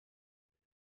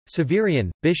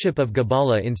Severian, Bishop of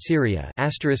Gabala in Syria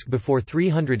before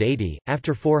 380,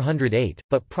 after 408,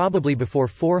 but probably before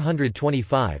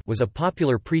 425 was a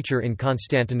popular preacher in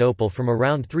Constantinople from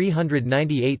around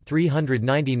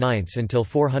 398–399 until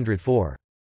 404.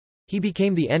 He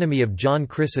became the enemy of John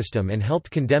Chrysostom and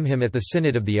helped condemn him at the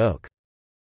Synod of the Oak.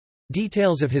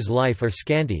 Details of his life are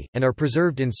scanty, and are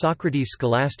preserved in Socrates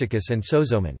Scholasticus and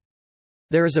Sozomen.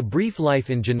 There is a brief life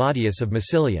in Gennadius of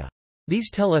Massilia.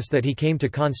 These tell us that he came to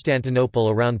Constantinople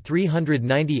around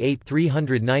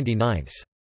 398–399.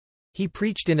 He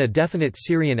preached in a definite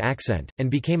Syrian accent,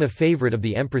 and became a favorite of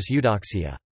the Empress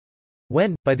Eudoxia.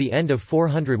 When, by the end of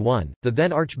 401, the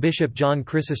then Archbishop John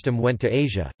Chrysostom went to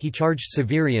Asia, he charged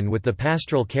Severian with the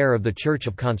pastoral care of the Church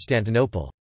of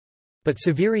Constantinople. But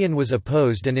Severian was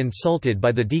opposed and insulted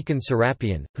by the deacon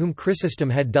Serapion, whom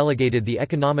Chrysostom had delegated the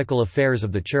economical affairs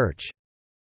of the Church.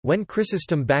 When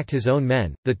Chrysostom backed his own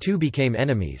men, the two became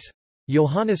enemies.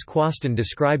 Johannes Quasten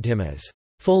described him as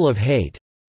full of hate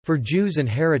for Jews and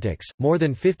heretics. More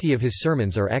than 50 of his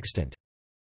sermons are extant.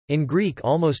 In Greek,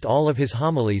 almost all of his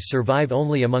homilies survive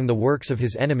only among the works of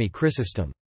his enemy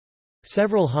Chrysostom.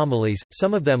 Several homilies,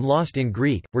 some of them lost in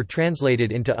Greek, were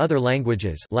translated into other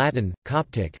languages: Latin,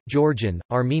 Coptic, Georgian,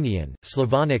 Armenian,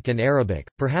 Slavonic, and Arabic,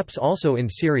 perhaps also in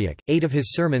Syriac. 8 of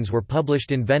his sermons were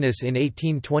published in Venice in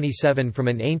 1827 from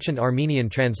an ancient Armenian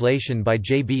translation by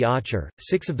J. B. Acher.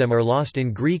 6 of them are lost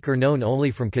in Greek or known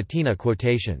only from Catena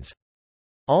quotations.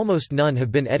 Almost none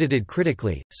have been edited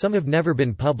critically, some have never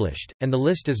been published, and the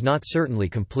list is not certainly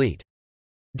complete.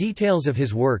 Details of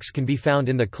his works can be found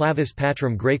in the Clavis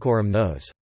Patrum Graecorum Nos.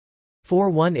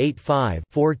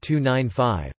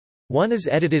 4185–4295. One is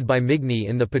edited by Migni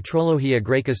in the Patrologia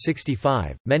Graeca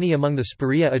 65, many among the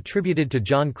Spiria attributed to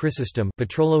John Chrysostom,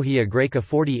 Patrologia Graeca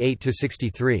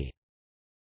 48–63.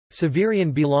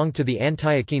 Severian belonged to the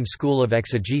Antiochene school of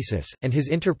exegesis, and his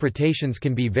interpretations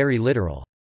can be very literal.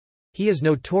 He is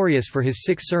notorious for his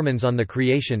 6 sermons on the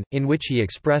creation, in which he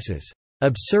expresses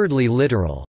absurdly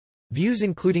literal views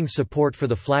including support for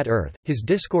the flat earth. His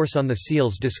discourse on the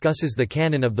seals discusses the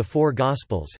canon of the 4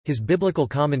 Gospels. His biblical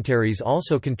commentaries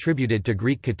also contributed to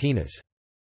Greek catenas.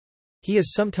 He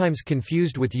is sometimes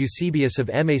confused with Eusebius of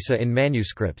Emesa in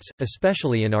manuscripts,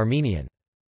 especially in Armenian.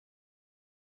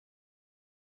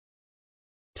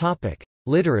 Topic: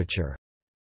 Literature.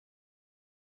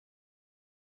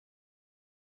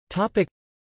 Topic: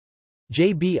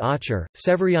 J. B. Acher,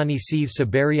 Severiani sive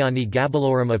Siberiani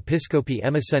Gabalorum Episcopi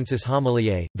Emesensis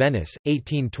Homiliae, Venice,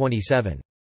 1827.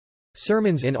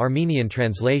 Sermons in Armenian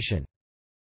translation.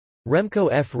 Remco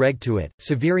F. Regtuit,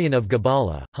 Severian of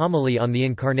Gabala, Homily on the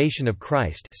Incarnation of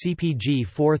Christ, CPG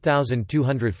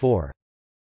 4204.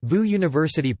 VU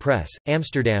University Press,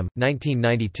 Amsterdam,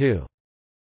 1992.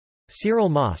 Cyril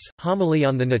Moss, Homily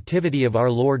on the Nativity of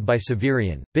Our Lord by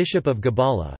Severian, Bishop of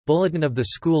Gabala, Bulletin of the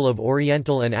School of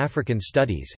Oriental and African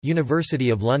Studies, University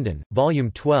of London,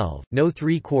 Volume 12, No.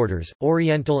 3/4,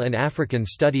 Oriental and African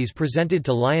Studies presented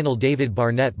to Lionel David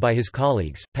Barnett by his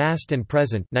colleagues, Past and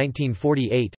Present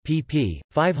 1948, pp.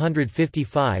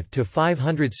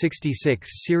 555–566.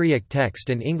 Syriac text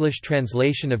and English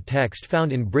translation of text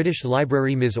found in British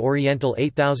Library Ms. Oriental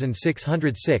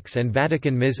 8606 and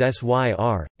Vatican Ms.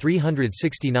 SYR,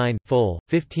 369, full,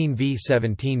 15v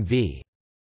 17v.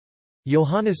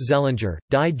 Johannes Zellinger,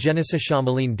 Die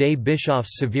Genesis-Homilien des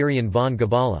Bischofs Severian von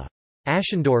Gabala.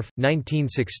 Aschendorf,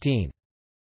 1916.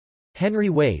 Henry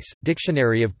Wace,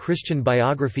 Dictionary of Christian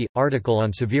Biography, article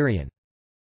on Severian.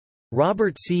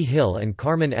 Robert C. Hill and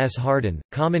Carmen S. Hardin,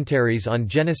 Commentaries on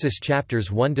Genesis Chapters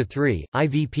 1–3,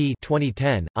 IVP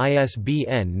 2010,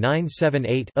 ISBN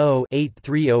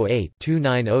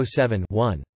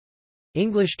 978-0-8308-2907-1.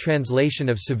 English translation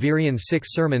of Severian's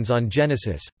 6 sermons on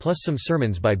Genesis, plus some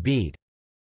sermons by Bede.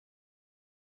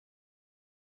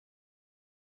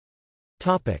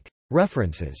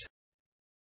 References.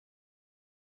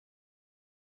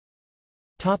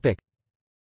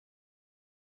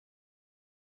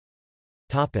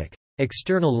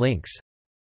 External links.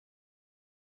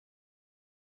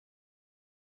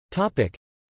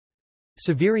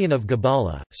 Severian of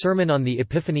Gabala, Sermon on the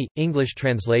Epiphany, English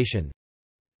translation.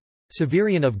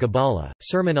 Severian of Gabala,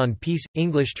 Sermon on Peace,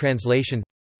 English translation.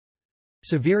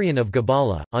 Severian of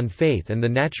Gabala, On Faith and the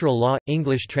Natural Law,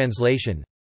 English translation.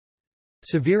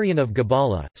 Severian of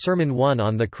Gabala, Sermon 1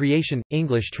 on the Creation,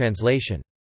 English translation.